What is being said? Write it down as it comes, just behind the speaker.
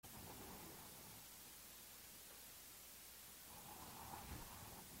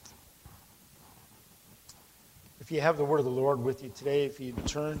If you have the word of the Lord with you today, if you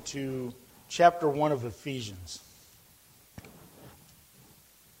turn to chapter 1 of Ephesians.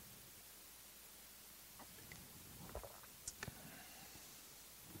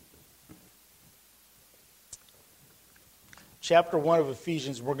 Chapter 1 of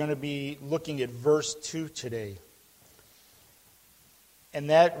Ephesians, we're going to be looking at verse 2 today. And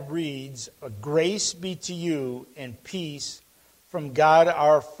that reads, "Grace be to you and peace from God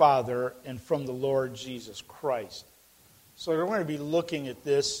our Father and from the Lord Jesus Christ." So we're going to be looking at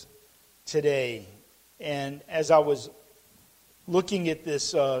this today. And as I was looking at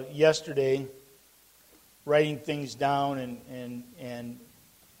this yesterday, writing things down and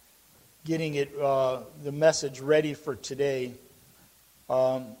getting it the message ready for today,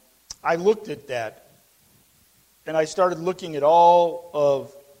 I looked at that. And I started looking at all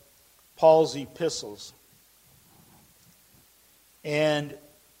of Paul's epistles. And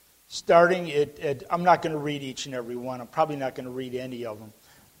starting at I'm not going to read each and every one. I'm probably not going to read any of them.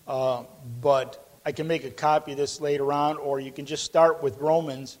 But I can make a copy of this later on, or you can just start with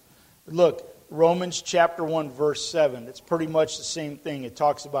Romans. Look, Romans chapter 1, verse 7. It's pretty much the same thing. It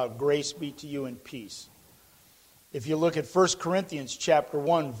talks about grace be to you and peace. If you look at 1 Corinthians chapter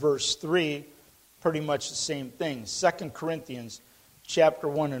 1, verse 3, pretty much the same thing. 2 Corinthians chapter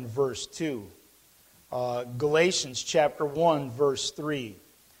 1 and verse 2. Galatians chapter 1, verse 3.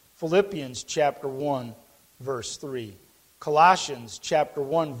 Philippians chapter 1, verse 3. Colossians chapter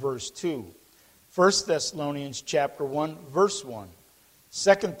 1, verse 2. 1 Thessalonians chapter 1, verse 1.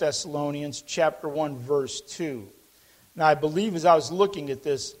 2 Thessalonians chapter 1, verse 2. Now I believe as I was looking at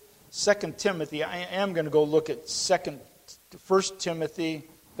this, 2 Timothy, I am going to go look at 1 Timothy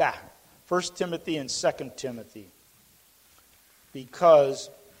and 2 Timothy. Because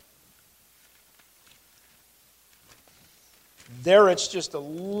there it's just a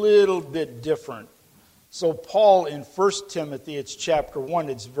little bit different. So Paul in 1 Timothy, it's chapter 1,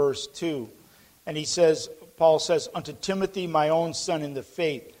 it's verse 2. And Paul says, "Unto Timothy, my own son in the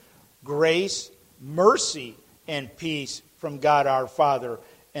faith, grace, mercy, and peace from God our Father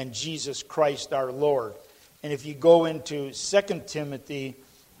and Jesus Christ our Lord." And if you go into 2 Timothy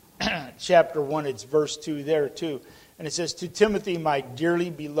chapter 1, it's verse 2 there too. And it says, "To Timothy, my dearly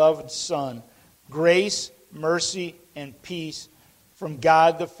beloved son, grace, mercy, and peace from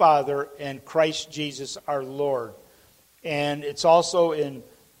God the Father and Christ Jesus our Lord." And it's also in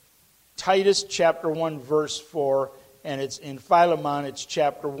Titus chapter 1, verse 4, and it's in Philemon, it's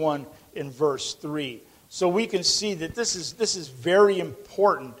chapter 1, in verse 3. So we can see that this is very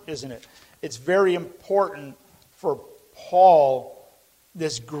important, isn't it? It's very important for Paul,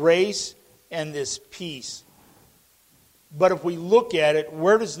 this grace and this peace. But if we look at it,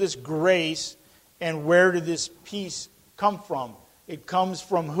 where does this grace and where did this peace come from? It comes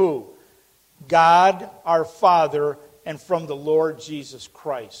from who? God our Father and from the Lord Jesus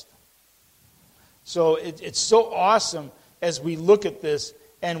Christ. So it's so awesome as we look at this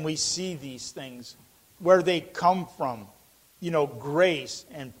and we see these things, where they come from. Grace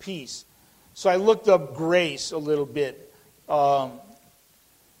and peace. So I looked up grace a little bit.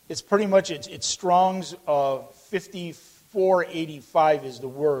 It's pretty much, it's Strong's 5485 is the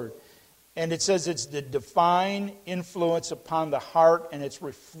word. And it says it's the divine influence upon the heart and its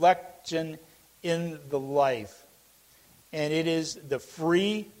reflection in the life. And it is the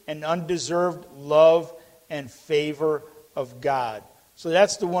free and undeserved love and favor of God. So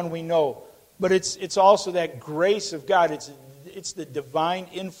that's the one we know. But it's also that grace of God. It's the divine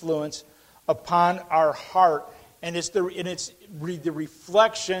influence upon our heart. And it's the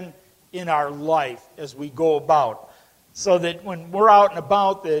reflection in our life as we go about. So that when we're out and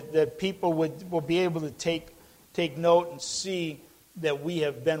about, that people will be able to take note and see that we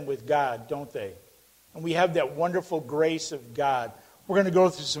have been with God, don't they? And we have that wonderful grace of God. We're going to go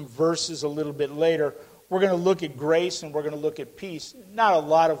through some verses a little bit later. We're going to look at grace and we're going to look at peace. Not a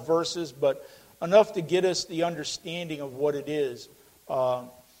lot of verses, but enough to get us the understanding of what it is.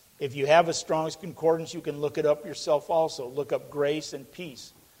 If you have a Strong's Concordance, you can look it up yourself also. Look up grace and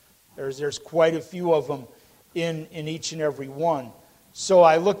peace. There's quite a few of them in each and every one. So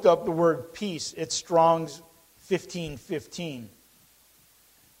I looked up the word peace. It's Strong's 1515.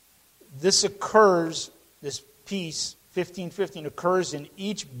 This peace, 1515, occurs in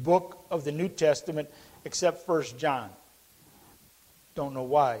each book of the New Testament except 1 John. Don't know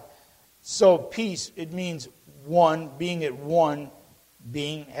why. So peace, it means one, being at one,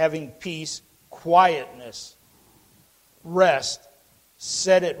 having peace, quietness, rest,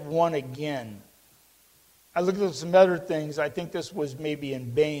 set at one again. I looked at some other things. I think this was maybe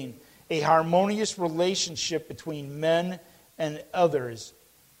in Bain. A harmonious relationship between men and others.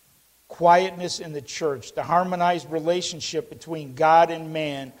 quietness in the church, the harmonized relationship between God and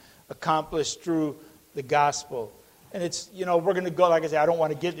man accomplished through the gospel. And it's, we're going to go, like I said, I don't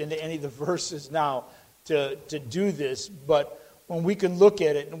want to get into any of the verses now to do this, but when we can look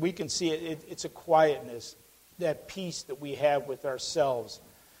at it and we can see it's a quietness, that peace that we have with ourselves.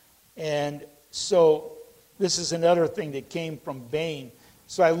 And so this is another thing that came from Bain.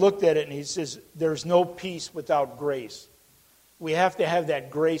 So I looked at it and he says, there's no peace without grace. We have to have that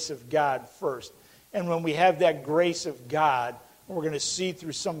grace of God first. And when we have that grace of God, we're going to see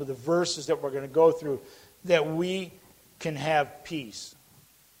through some of the verses that we're going to go through, that we can have peace.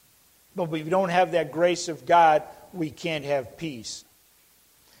 But if we don't have that grace of God, we can't have peace.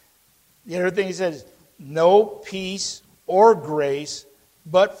 The other thing he says, no peace or grace,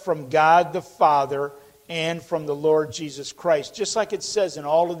 but from God the Father and from the Lord Jesus Christ. Just like it says in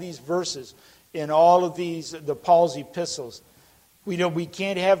all of these verses, in all of these, the Paul's epistles, we know we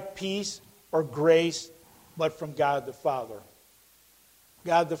can't have peace or grace, but from God the Father.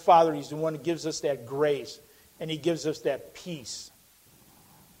 God the Father, He's the one who gives us that grace, and He gives us that peace.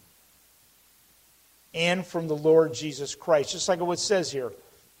 And from the Lord Jesus Christ. Just like what it says here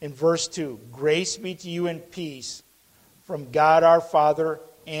in verse 2. Grace be to you and peace from God our Father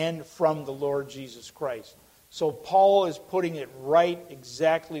and from the Lord Jesus Christ. So Paul is putting it right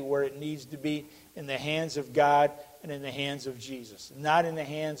exactly where it needs to be, in the hands of God and in the hands of Jesus, not in the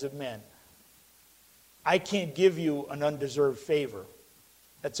hands of men. I can't give you an undeserved favor.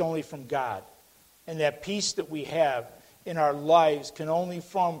 That's only from God. And that peace that we have in our lives can only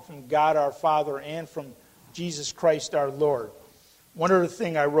come from God our Father and from Jesus Christ our Lord. One other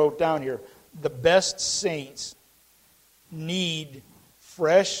thing I wrote down here, the best saints need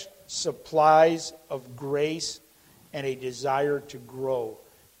fresh supplies of grace and a desire to grow.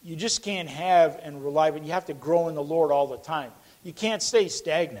 You just can't have and rely, but you have to grow in the Lord all the time. You can't stay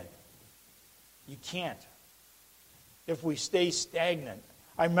stagnant. You can't. If we stay stagnant.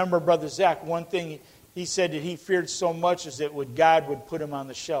 I remember Brother Zach, one thing he said that he feared so much is that God would put him on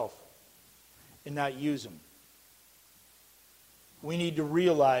the shelf and not use him. We need to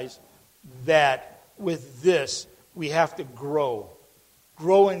realize that with this, we have to grow.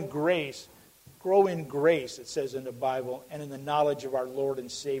 Grow in grace. Grow in grace, it says in the Bible, and in the knowledge of our Lord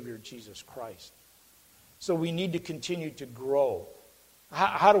and Savior, Jesus Christ. So we need to continue to grow.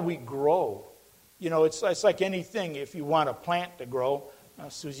 How do we grow? It's like anything. If you want a plant to grow,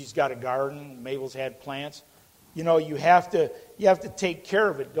 Susie's got a garden, Mabel's had plants. You have to take care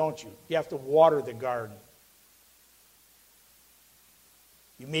of it, don't you? You have to water the garden.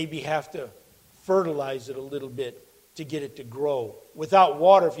 You maybe have to fertilize it a little bit to get it to grow. Without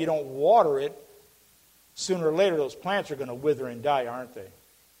water, if you don't water it, sooner or later those plants are going to wither and die, aren't they?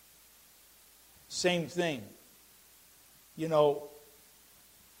 Same thing. We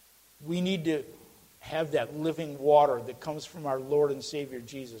need to have that living water that comes from our Lord and Savior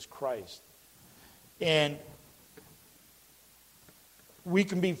Jesus Christ. And we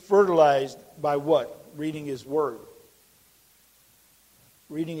can be fertilized by what? Reading His Word.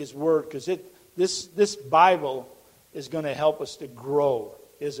 Reading His Word, because this Bible is going to help us to grow,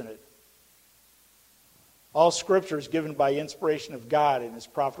 isn't it? All Scripture is given by inspiration of God and is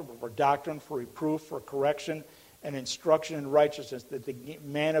profitable for doctrine, for reproof, for correction, and instruction in righteousness, that the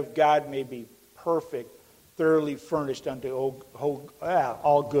man of God may be perfect, thoroughly furnished unto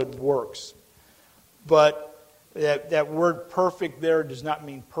all good works. But that word perfect there does not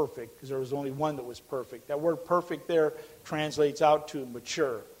mean perfect, because there was only one that was perfect. That word perfect there translates out to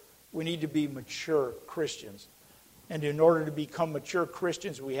mature. We need to be mature Christians. And in order to become mature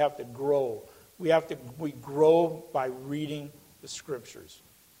Christians, we have to grow. We grow by reading the Scriptures.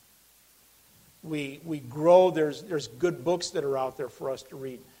 We grow. There's good books that are out there for us to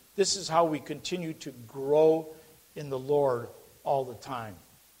read. This is how we continue to grow in the Lord all the time.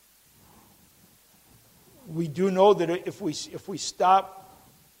 We do know that if we stop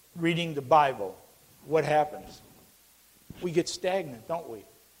reading the Bible, what happens? We get stagnant, don't we?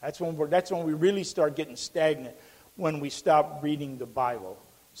 That's when we really start getting stagnant, when we stop reading the Bible.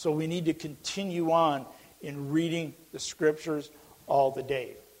 So we need to continue on in reading the Scriptures all the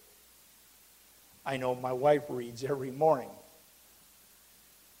day. I know my wife reads every morning.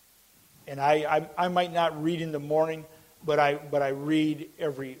 And I might not read in the morning, but I read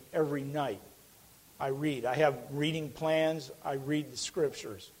every night. I read. I have reading plans. I read the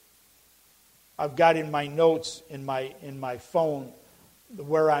Scriptures. I've got in my notes in my phone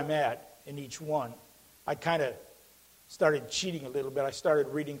where I'm at in each one. I kind of started cheating a little bit. I started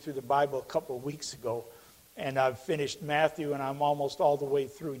reading through the Bible a couple of weeks ago, and I've finished Matthew, and I'm almost all the way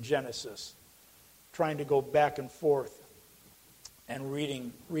through Genesis, trying to go back and forth. and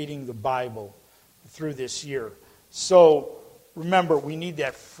reading the Bible through this year. So remember, we need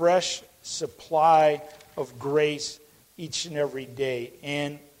that fresh supply of grace each and every day.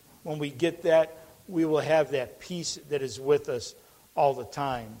 And when we get that, we will have that peace that is with us all the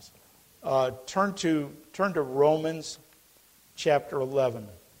times. Turn to Romans chapter 11.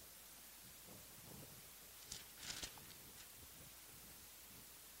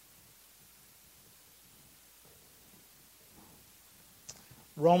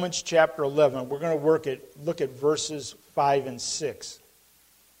 Romans chapter 11. We're going to look at verses 5 and 6.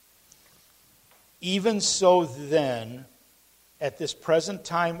 Even so then, at this present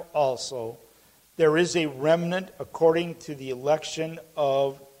time also, there is a remnant according to the election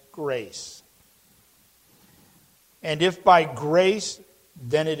of grace. And if by grace,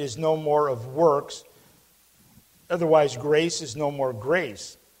 then it is no more of works. Otherwise, grace is no more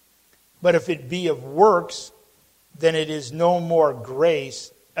grace. But if it be of works, then it is no more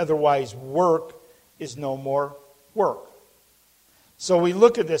grace. Otherwise, work is no more work. So we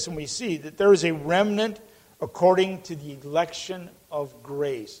look at this and we see that there is a remnant according to the election of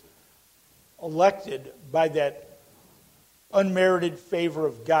grace. Elected by that unmerited favor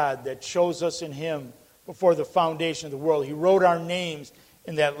of God that chose us in Him before the foundation of the world. He wrote our names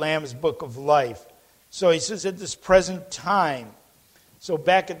in that Lamb's book of life. So he says at this present time. So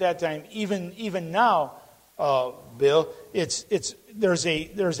back at that time, even now, Bill, there's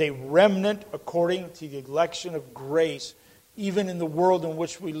a remnant according to the election of grace, even in the world in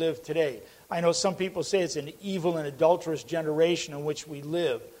which we live today. I know some people say it's an evil and adulterous generation in which we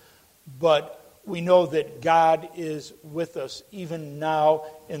live, but we know that God is with us even now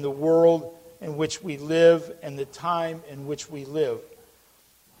in the world in which we live and the time in which we live.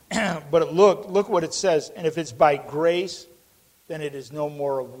 But look what it says. And if it's by grace, then it is no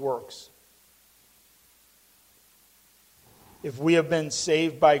more of works. If we have been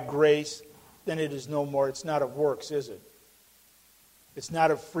saved by grace, then it is no more. It's not of works, is it? It's not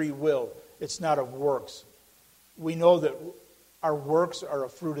of free will. It's not of works. We know that our works are a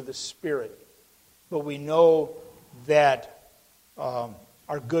fruit of the Spirit. But we know that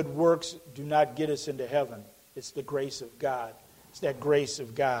our good works do not get us into heaven. It's the grace of God. It's that grace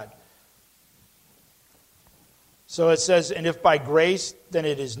of God. So it says, and if by grace, then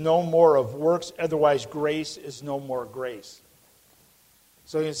it is no more of works. Otherwise, grace is no more grace.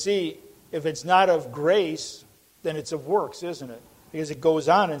 So you see, if it's not of grace, then it's of works, isn't it? Because it goes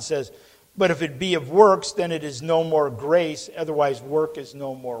on and says, but if it be of works, then it is no more grace. Otherwise, work is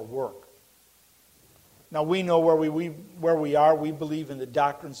no more work. Now we know where we are. We believe in the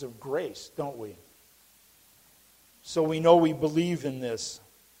doctrines of grace, don't we? So we know we believe in this.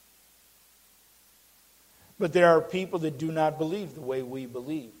 But there are people that do not believe the way we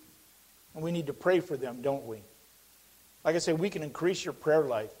believe. And we need to pray for them, don't we? Like I say, we can increase your prayer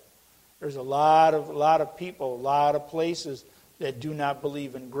life. There's a lot of people, a lot of places that do not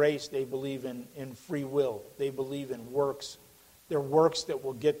believe in grace. They believe in free will. They believe in works. They're works that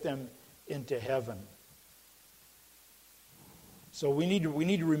will get them into heaven. So we need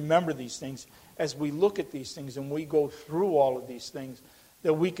to remember these things as we look at these things and we go through all of these things,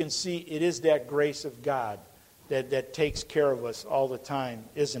 that we can see it is that grace of God that takes care of us all the time,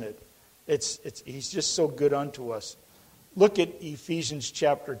 isn't it? He's just so good unto us. Look at Ephesians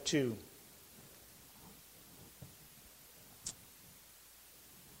chapter 2.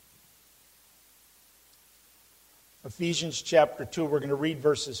 Ephesians chapter 2, we're going to read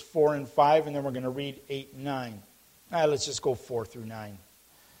verses 4 and 5, and then we're going to read 8 and 9. Let's just go 4 through 9.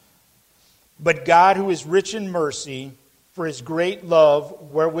 But God, who is rich in mercy, for His great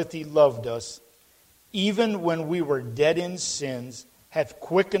love wherewith He loved us, even when we were dead in sins, hath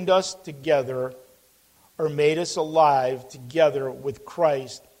quickened us together, or made us alive together with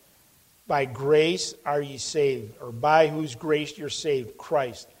Christ. By grace are ye saved, or by whose grace you're saved,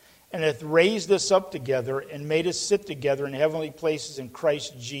 Christ. And hath raised us up together, and made us sit together in heavenly places in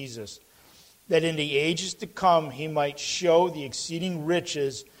Christ Jesus, that in the ages to come He might show the exceeding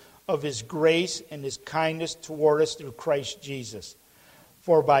riches of His grace and His kindness toward us through Christ Jesus.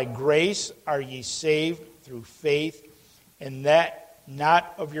 For by grace are ye saved through faith, and that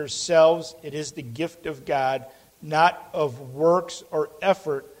not of yourselves, it is the gift of God, not of works or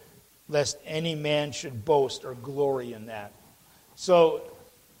effort, lest any man should boast or glory in that. So,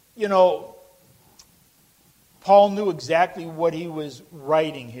 Paul knew exactly what he was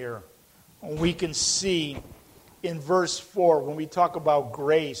writing here. And we can see in verse 4 when we talk about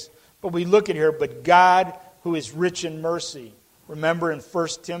grace. But we look at here, but God who is rich in mercy. Remember in 1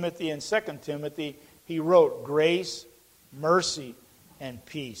 Timothy and 2 Timothy, he wrote grace, mercy, and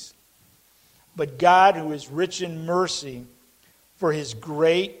peace. But God who is rich in mercy, for his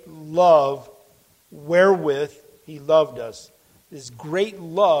great love wherewith he loved us. This great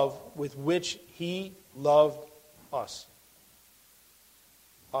love with which he loved us.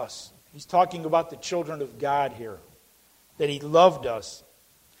 Us. He's talking about the children of God here. That he loved us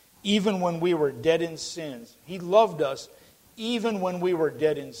even when we were dead in sins. He loved us even when we were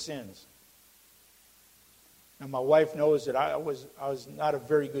dead in sins. And my wife knows that I was not a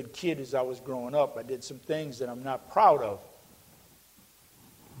very good kid as I was growing up. I did some things that I'm not proud of.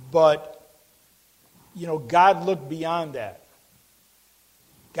 But, God looked beyond that.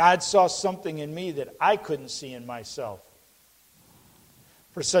 God saw something in me that I couldn't see in myself.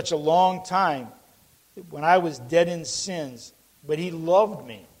 For such a long time, when I was dead in sins, but he loved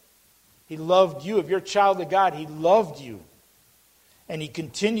me. He loved you. If you're a child of God, he loved you. And he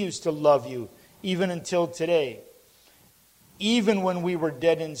continues to love you even until today. Even when we were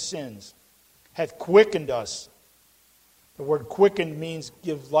dead in sins, hath quickened us. The word quickened means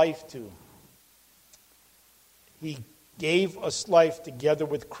give life to. He gave us life together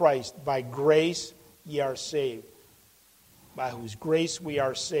with Christ. By grace ye are saved. By whose grace we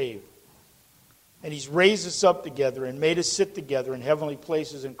are saved. And he's raised us up together and made us sit together in heavenly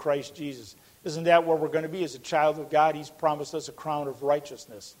places in Christ Jesus. Isn't that where we're going to be as a child of God? He's promised us a crown of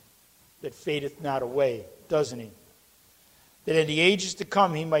righteousness that fadeth not away, doesn't he? That in the ages to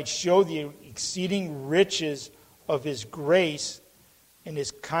come he might show the exceeding riches of his grace and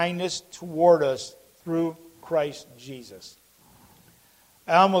his kindness toward us through Christ Jesus.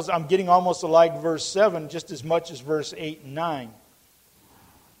 I'm getting almost to like verse 7 just as much as verse 8 and 9.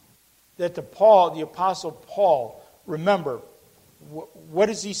 That the Apostle Paul, remember, what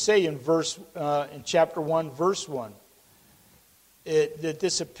does he say in chapter 1, verse 1? That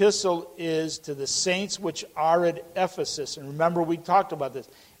this epistle is to the saints which are at Ephesus. And remember, we talked about this.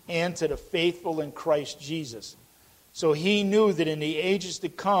 And to the faithful in Christ Jesus. So he knew that in the ages to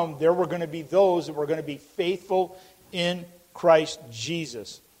come, there were going to be those that were going to be faithful in Christ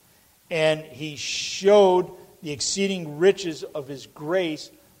Jesus. And he showed the exceeding riches of his grace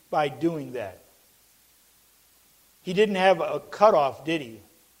by doing that. He didn't have a cutoff, did he?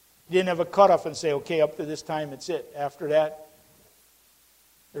 He didn't have a cutoff and say, okay, up to this time, it's it. After that,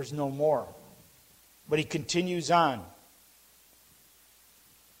 there's no more. But he continues on.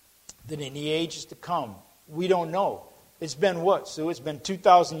 That in the ages to come, we don't know. It's been what, Sue? It's been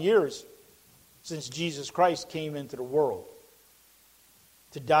 2,000 years since Jesus Christ came into the world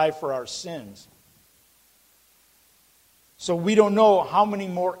to die for our sins. So we don't know how many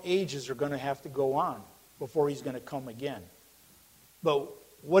more ages are going to have to go on before he's going to come again. But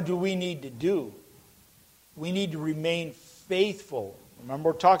what do we need to do? We need to remain faithful.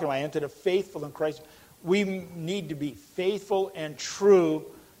 Remember, we're talking about unto the faithful in Christ. We need to be faithful and true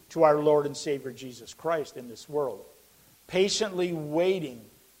to our Lord and Savior Jesus Christ in this world. Patiently waiting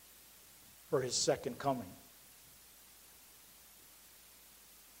for his second coming.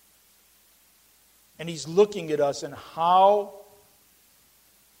 And he's looking at us and how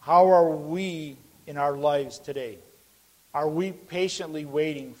are we in our lives today? Are we patiently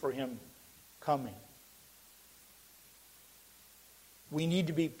waiting for him coming? We need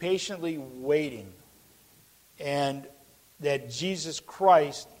to be patiently waiting. And that Jesus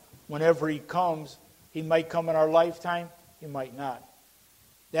Christ, whenever he comes, he might come in our lifetime, he might not.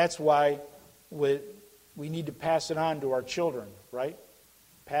 That's why we need to pass it on to our children, right?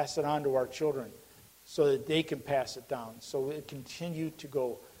 Pass it on to our children so that they can pass it down. So it continue to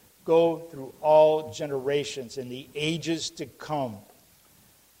go through all generations and the ages to come.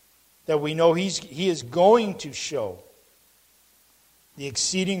 That we know he is going to show the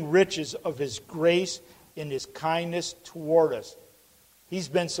exceeding riches of his grace and his kindness toward us. He's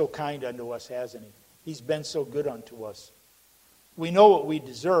been so kind unto us, hasn't he? He's been so good unto us. We know what we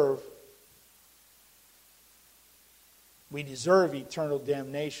deserve. We deserve eternal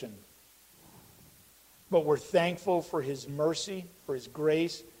damnation. But we're thankful for his mercy, for his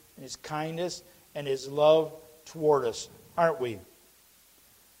grace, and his kindness, and his love toward us, aren't we?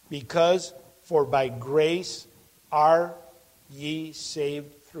 Because, for by grace are ye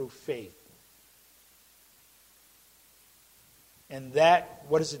saved through faith. And that,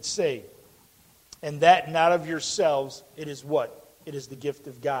 what does it say? And that not of yourselves, it is what? It is the gift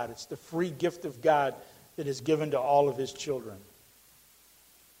of God. It's the free gift of God that is given to all of his children.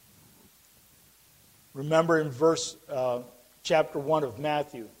 Remember in chapter 1 of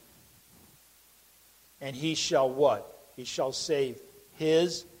Matthew. And he shall what? He shall save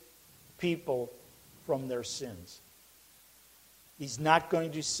his people from their sins. He's not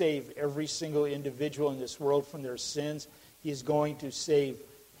going to save every single individual in this world from their sins. He is going to save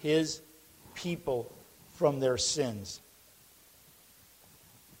his people from their sins.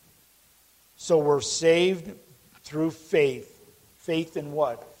 So we're saved through faith. Faith in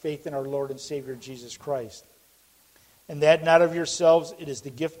what? Faith in our Lord and Savior Jesus Christ. And that not of yourselves, it is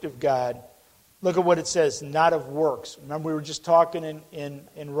the gift of God. Look at what it says, not of works. Remember, we were just talking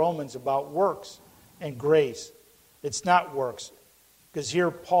in Romans about works and grace. It's not works. Because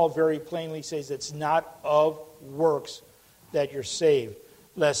here Paul very plainly says it's not of works that you're saved,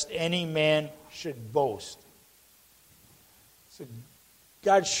 lest any man should boast. So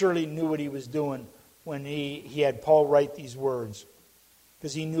God surely knew what he was doing when he had Paul write these words.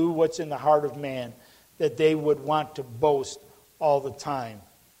 Because he knew what's in the heart of man, that they would want to boast all the time.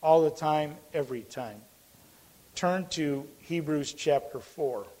 All the time, every time. Turn to Hebrews chapter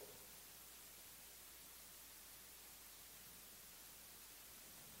 4.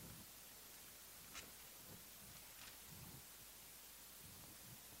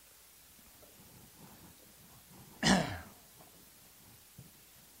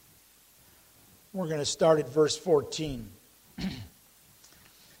 We're going to start at verse 14.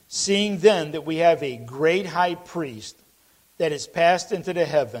 Seeing then that we have a great high priest that is passed into the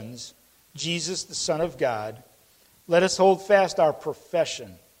heavens, Jesus the Son of God, let us hold fast our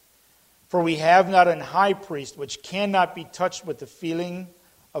profession. For we have not an high priest which cannot be touched with the feeling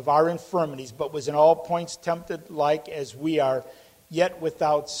of our infirmities, but was in all points tempted like as we are, yet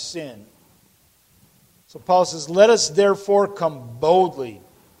without sin. So Paul says, let us therefore come boldly.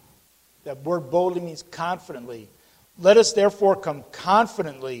 That word boldly means confidently. Let us therefore come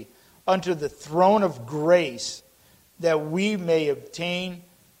confidently unto the throne of grace, that we may obtain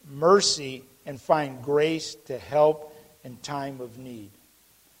mercy and find grace to help in time of need.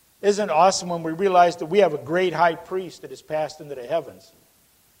 Isn't it awesome when we realize that we have a great high priest that is passed into the heavens?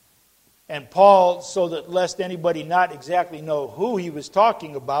 And Paul, so that lest anybody not exactly know who he was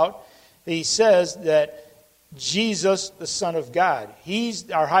talking about, he says that Jesus, the Son of God,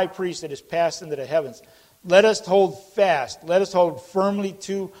 he's our high priest that is passed into the heavens. Let us hold fast. Let us hold firmly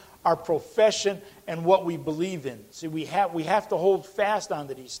to our profession and what we believe in. See, we have to hold fast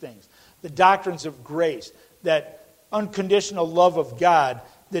onto these things. The doctrines of grace, that unconditional love of God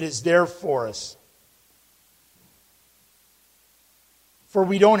that is there for us. For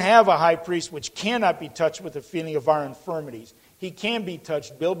we don't have a high priest which cannot be touched with the feeling of our infirmities. He can be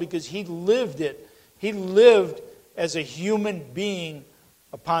touched, Bill, because he lived it. He lived as a human being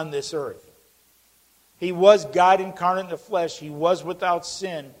upon this earth. He was God incarnate in the flesh. He was without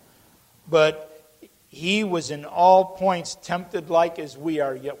sin. But he was in all points tempted like as we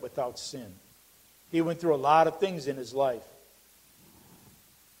are, yet without sin. He went through a lot of things in his life.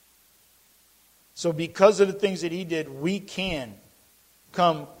 So because of the things that he did, we can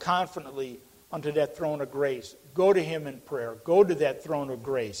come confidently unto that throne of grace. Go to him in prayer. Go to that throne of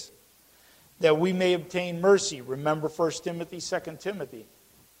grace, that we may obtain mercy. Remember 1 Timothy, 2 Timothy.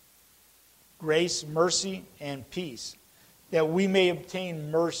 Grace, mercy, and peace. That we may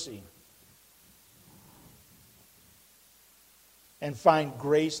obtain mercy and find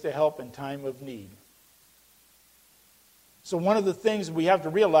grace to help in time of need. So one of the things we have to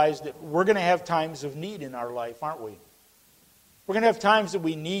realize that we're going to have times of need in our life, aren't we? We're going to have times that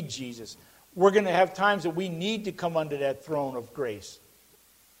we need Jesus. We're going to have times that we need to come under that throne of grace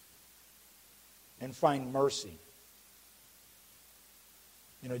and find mercy.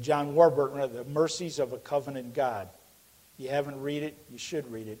 You know, John Warburton read The Mercies of a Covenant God. If you haven't read it, you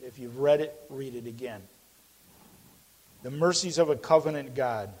should read it. If you've read it, read it again. The mercies of a covenant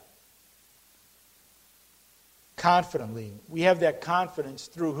God. Confidently. We have that confidence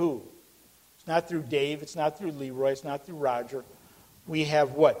through who? It's not through Dave. It's not through Leroy. It's not through Roger. We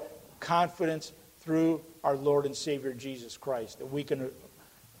have what? Confidence through our Lord and Savior Jesus Christ. That we can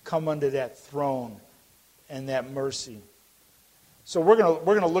come under that throne and that mercy. So we're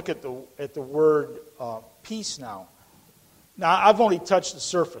going to look at the word peace now. Now, I've only touched the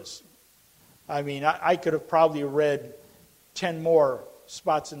surface. I mean, I could have probably read 10 more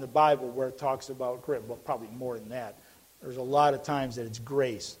spots in the Bible where it talks about grace. Well, probably more than that. There's a lot of times that it's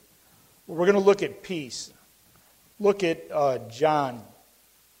grace. But we're going to look at peace. Look at John.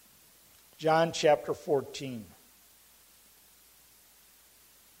 John chapter 14.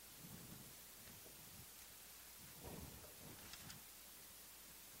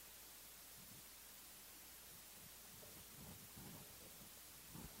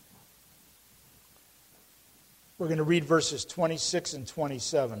 We're going to read verses 26 and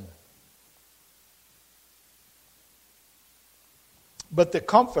 27. But the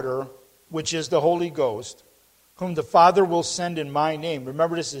Comforter, which is the Holy Ghost, whom the Father will send in my name.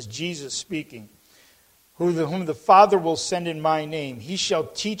 Remember, this is Jesus speaking. Whom the Father will send in my name. He shall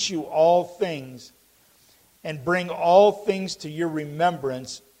teach you all things and bring all things to your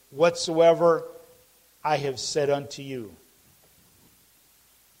remembrance whatsoever I have said unto you.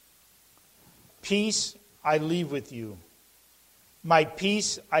 Peace I leave with you. My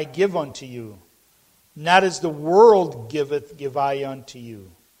peace I give unto you. Not as the world giveth, give I unto you.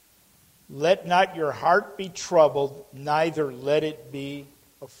 Let not your heart be troubled, neither let it be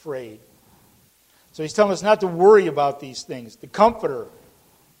afraid. So he's telling us not to worry about these things. The Comforter,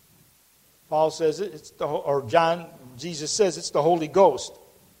 Paul says Jesus says it's the Holy Ghost.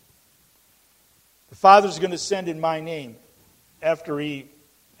 The Father's going to send in my name after he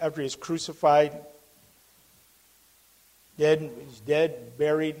is crucified, he's dead,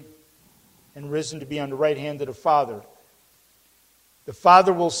 buried, and risen to be on the right hand of the Father. The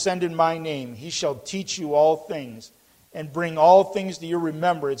Father will send in my name. He shall teach you all things and bring all things to your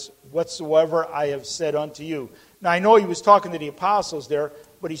remembrance whatsoever I have said unto you. Now I know he was talking to the apostles there,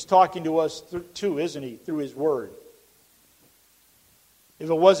 but he's talking to us too, isn't he? Through his word. If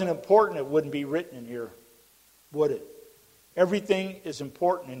it wasn't important, it wouldn't be written in here, would it? Everything is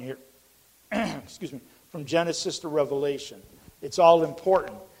important in here. Excuse me. From Genesis to Revelation. It's all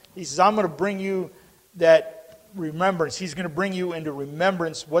important. He says, I'm going to bring you that remembrance. He's going to bring you into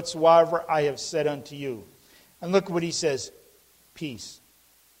remembrance whatsoever I have said unto you. And look what he says. Peace.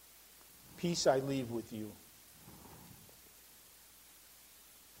 Peace I leave with you.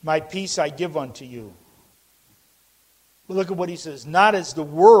 My peace I give unto you. But look at what he says. Not as the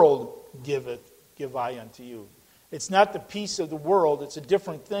world giveth, give I unto you. It's not the peace of the world. It's a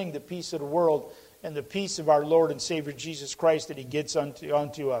different thing, the peace of the world and the peace of our Lord and Savior Jesus Christ that he gets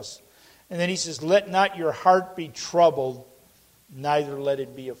unto us. And then he says, let not your heart be troubled, neither let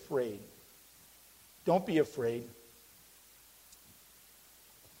it be afraid. Don't be afraid.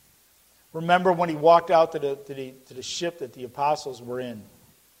 Remember when he walked out to the ship that the apostles were in,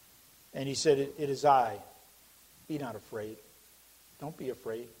 and he said, it is I. Be not afraid. Don't be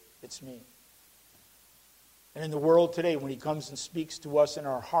afraid. It's me. And in the world today, when he comes and speaks to us in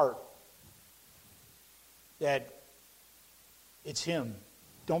our heart, that it's him.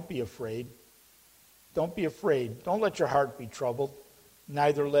 Don't be afraid. Don't be afraid. Don't let your heart be troubled.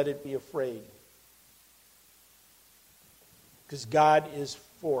 Neither let it be afraid. Because God is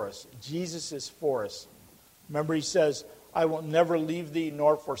for us. Jesus is for us. Remember he says, I will never leave thee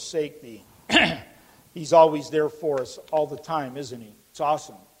nor forsake thee. He's always there for us all the time, isn't he? It's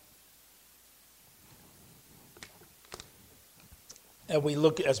awesome. As we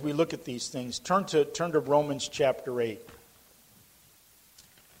look at these things, turn to Romans chapter 8.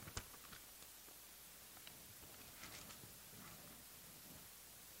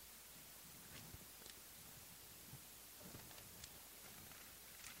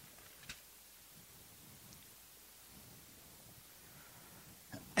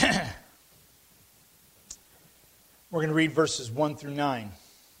 We're going to read verses 1 through 9.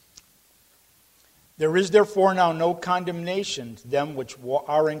 There is therefore now no condemnation to them which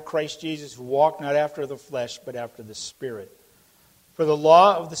are in Christ Jesus, who walk not after the flesh, but after the Spirit. For the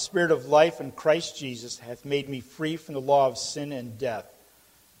law of the Spirit of life in Christ Jesus hath made me free from the law of sin and death.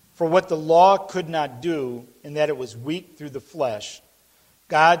 For what the law could not do, in that it was weak through the flesh,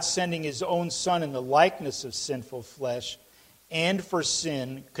 God sending his own Son in the likeness of sinful flesh, and for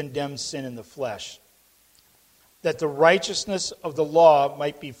sin, condemned sin in the flesh, that the righteousness of the law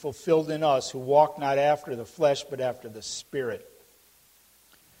might be fulfilled in us who walk not after the flesh, but after the Spirit.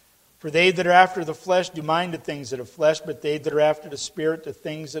 For they that are after the flesh do mind the things of the flesh, but they that are after the Spirit, the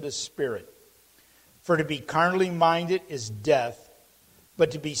things of the Spirit. For to be carnally minded is death,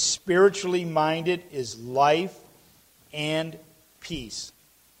 but to be spiritually minded is life and peace.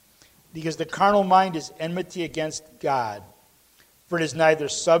 Because the carnal mind is enmity against God, for it is neither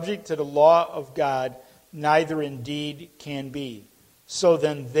subject to the law of God, neither indeed can be. So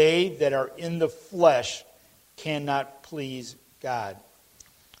then they that are in the flesh cannot please God.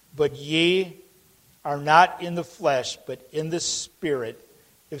 But ye are not in the flesh, but in the Spirit,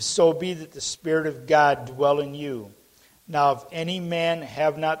 if so be that the Spirit of God dwell in you. Now if any man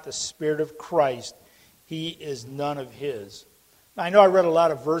have not the Spirit of Christ, he is none of his. Now, I know I read a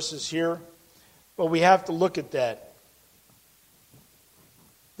lot of verses here, but we have to look at that.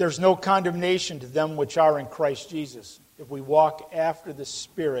 There's no condemnation to them which are in Christ Jesus, if we walk after the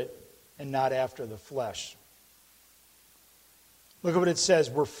Spirit and not after the flesh. Look at what it says.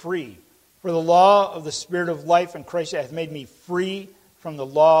 We're free. For the law of the Spirit of life in Christ hath made me free from the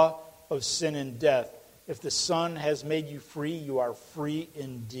law of sin and death. If the Son has made you free, you are free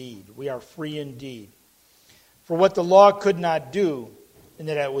indeed. We are free indeed. For what the law could not do, in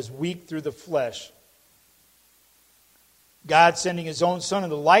that it was weak through the flesh, God sending his own Son in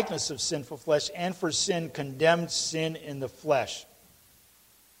the likeness of sinful flesh, and for sin condemned sin in the flesh,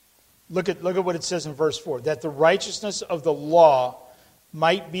 Look at what it says in verse 4. That the righteousness of the law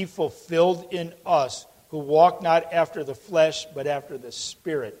might be fulfilled in us, who walk not after the flesh, but after the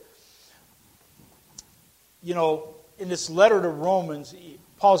Spirit. You know, in this letter to Romans,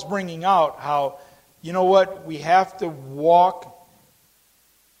 Paul's bringing out how, you know what, we have to walk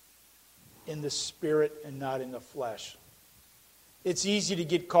in the Spirit and not in the flesh. It's easy to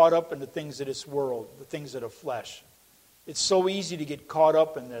get caught up in the things of this world, the things of the flesh. It's so easy to get caught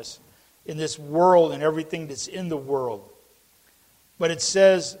up in this world and everything that's in the world. But it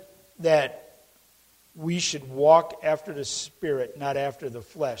says that we should walk after the Spirit, not after the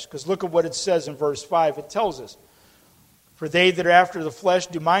flesh. Because look at what it says in verse 5. It tells us, for they that are after the flesh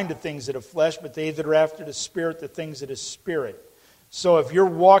do mind the things of the flesh, but they that are after the Spirit, the things of the Spirit. So if you're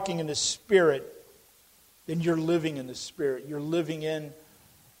walking in the Spirit, then you're living in the Spirit. You're living in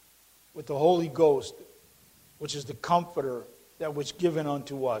with the Holy Ghost, which is the Comforter that was given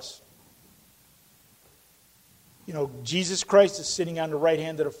unto us. You know, Jesus Christ is sitting on the right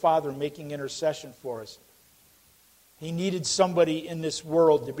hand of the Father making intercession for us. He needed somebody in this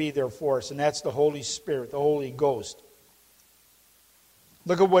world to be there for us, and that's the Holy Spirit, the Holy Ghost.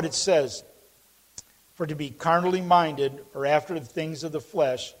 Look at what it says. For to be carnally minded, or after the things of the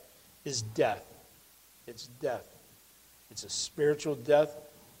flesh, is death. It's death. It's a spiritual death,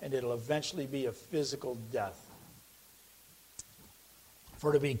 and it'll eventually be a physical death.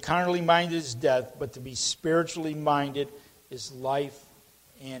 For to be carnally minded is death, but to be spiritually minded is life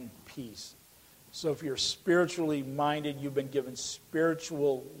and peace. So if you're spiritually minded, you've been given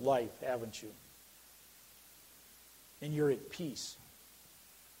spiritual life, haven't you? And you're at peace.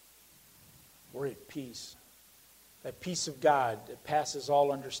 We're at peace. That peace of God that passes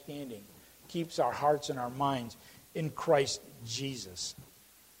all understanding keeps our hearts and our minds in Christ Jesus.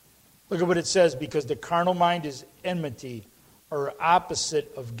 Look at what it says, because the carnal mind is enmity, or opposite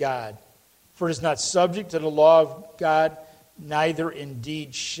of God. For it is not subject to the law of God, neither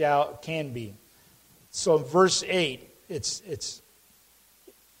indeed can be. So in verse 8, it's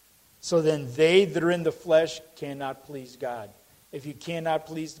so then they that are in the flesh cannot please God. If you cannot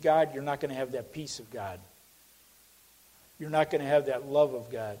please God, you're not going to have that peace of God. You're not going to have that love of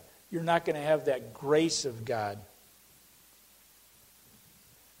God. You're not going to have that grace of God.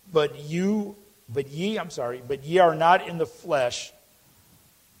 But ye are not in the flesh,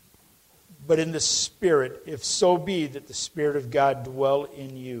 but in the Spirit, if so be that the Spirit of God dwell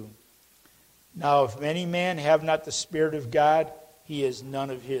in you. Now, if any man have not the Spirit of God, he is none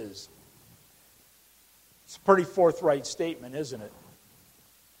of his. It's a pretty forthright statement, isn't it?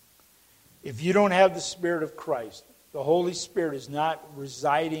 If you don't have the Spirit of Christ, the Holy Spirit is not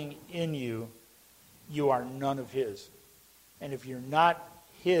residing in you, you are none of his. And if you're not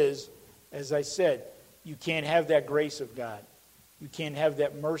his, as I said, you can't have that grace of God. You can't have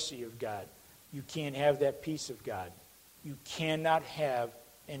that mercy of God. You can't have that peace of God. You cannot have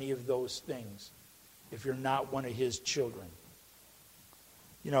any of those things if you're not one of his children.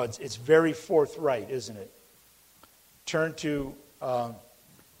 You know, it's very forthright, isn't it? Turn to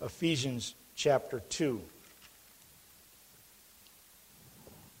Ephesians chapter 2.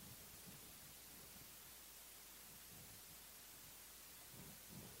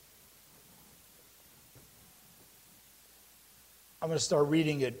 I'm going to start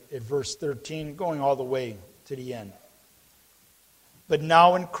reading it at verse 13, going all the way to the end. But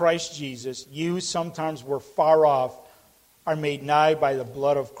now in Christ Jesus, you sometimes were far off, are made nigh by the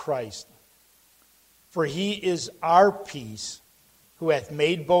blood of Christ. For he is our peace, who hath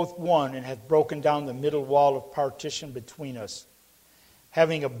made both one, and hath broken down the middle wall of partition between us,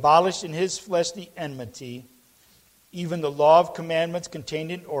 having abolished in his flesh the enmity, even the law of commandments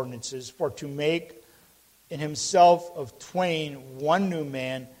contained in ordinances, for to make in himself of twain one new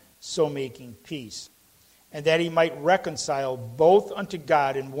man, so making peace, and that he might reconcile both unto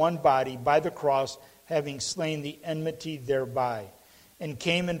God in one body by the cross, having slain the enmity thereby, and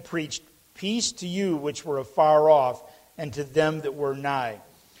came and preached peace to you which were afar off, and to them that were nigh.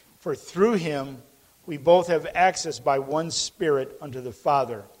 For through him we both have access by one Spirit unto the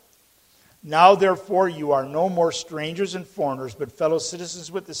Father. Now therefore you are no more strangers and foreigners, but fellow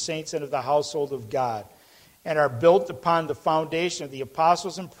citizens with the saints and of the household of God, and are built upon the foundation of the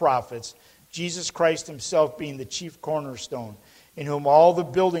apostles and prophets, Jesus Christ himself being the chief cornerstone, in whom all the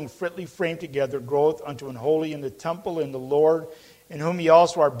building fitly framed together groweth unto an holy in the temple in the Lord, in whom ye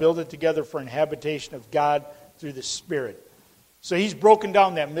also are builded together for an habitation of God through the Spirit. So he's broken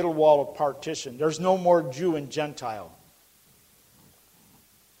down that middle wall of partition. There's no more Jew and Gentile.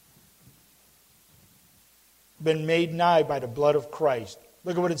 Been made nigh by the blood of Christ.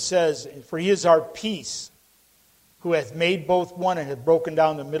 Look at what it says. For he is our peace. who hath made both one and hath broken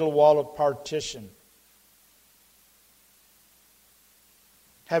down the middle wall of partition,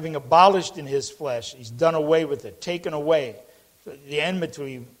 having abolished in his flesh, he's done away with it, taken away the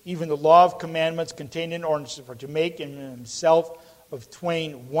enmity, even the law of commandments contained in ordinances, for to make in himself of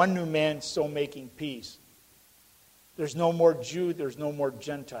twain one new man, so making peace. There's no more Jew, there's no more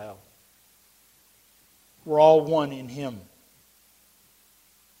Gentile. We're all one in him.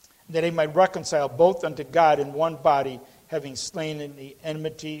 That he might reconcile both unto God in one body, having slain in the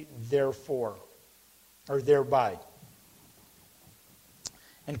enmity therefore, or thereby.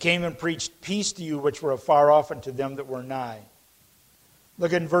 And came and preached peace to you which were afar off, and to them that were nigh.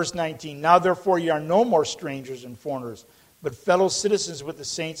 Look at verse 19. Now therefore ye are no more strangers and foreigners, but fellow citizens with the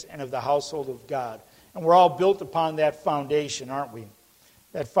saints and of the household of God. And we're all built upon that foundation, aren't we?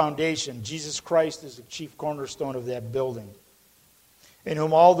 That foundation. Jesus Christ is the chief cornerstone of that building, in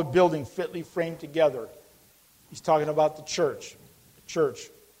whom all the building fitly framed together. He's talking about the church. The church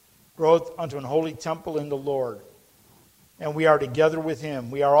groweth unto an holy temple in the Lord. And we are together with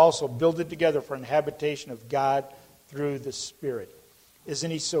him. We are also builded together for an habitation of God through the Spirit.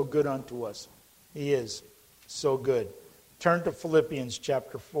 Isn't he so good unto us? He is so good. Turn to Philippians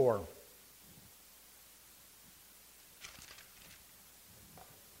chapter 4.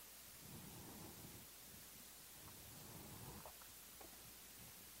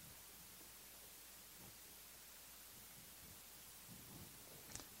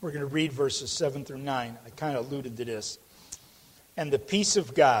 We're going to read verses 7 through 9. I kind of alluded to this. And the peace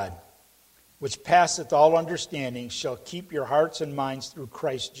of God, which passeth all understanding, shall keep your hearts and minds through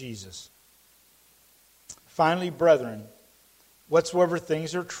Christ Jesus. Finally, brethren, whatsoever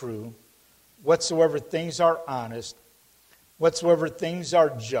things are true, whatsoever things are honest, whatsoever things are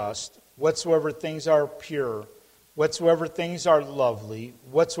just, whatsoever things are pure, whatsoever things are lovely,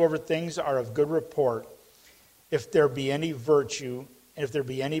 whatsoever things are of good report, if there be any virtue, and if there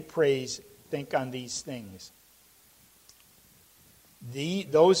be any praise, think on these things.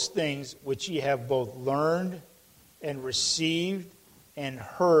 Those things which ye have both learned and received and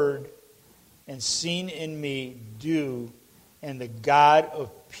heard and seen in me, do, and the God of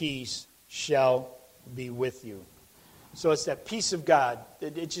peace shall be with you. So it's that peace of God.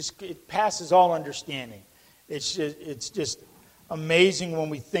 It passes all understanding. It's just amazing when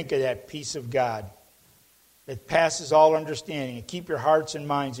we think of that peace of God. It passes all understanding. And keep your hearts and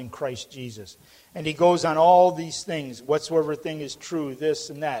minds in Christ Jesus. And he goes on all these things. Whatsoever thing is true, this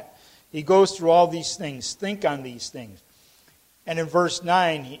and that. He goes through all these things. Think on these things. And in verse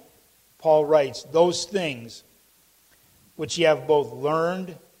 9, Paul writes, those things which ye have both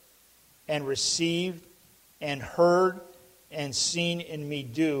learned and received and heard and seen in me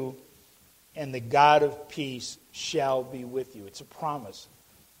do, and the God of peace shall be with you. It's a promise.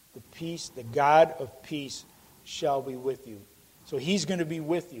 The peace, the God of peace shall be with you. So he's going to be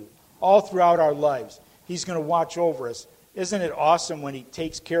with you all throughout our lives. He's going to watch over us. Isn't it awesome when he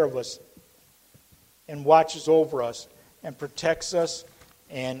takes care of us and watches over us and protects us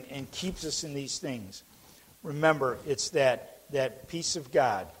and keeps us in these things? Remember, it's that peace of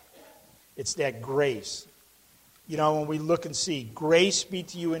God. It's that grace. You know, when we look and see, grace be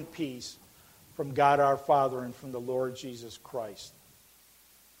to you in peace from God our Father and from the Lord Jesus Christ.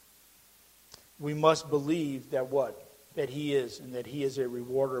 We must believe that what? That he is, and that he is a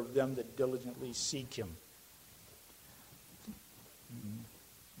rewarder of them that diligently seek him.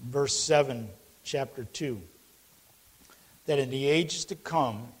 Verse 7, chapter 2. That in the ages to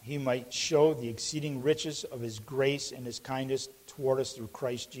come he might show the exceeding riches of his grace and his kindness toward us through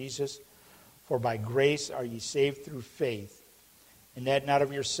Christ Jesus. For by grace are ye saved through faith, and that not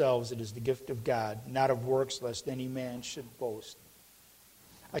of yourselves, it is the gift of God, not of works, lest any man should boast.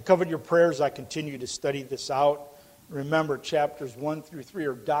 I covered your prayers. I continue to study this out. Remember, chapters 1 through 3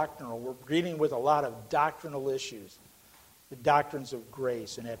 are doctrinal. We're dealing with a lot of doctrinal issues. The doctrines of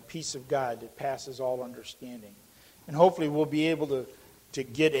grace and that peace of God that passes all understanding. And hopefully we'll be able to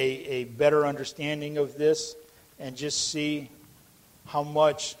get a better understanding of this and just see how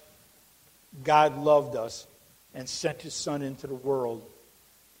much God loved us and sent his Son into the world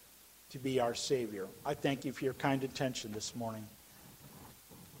to be our Savior. I thank you for your kind attention this morning.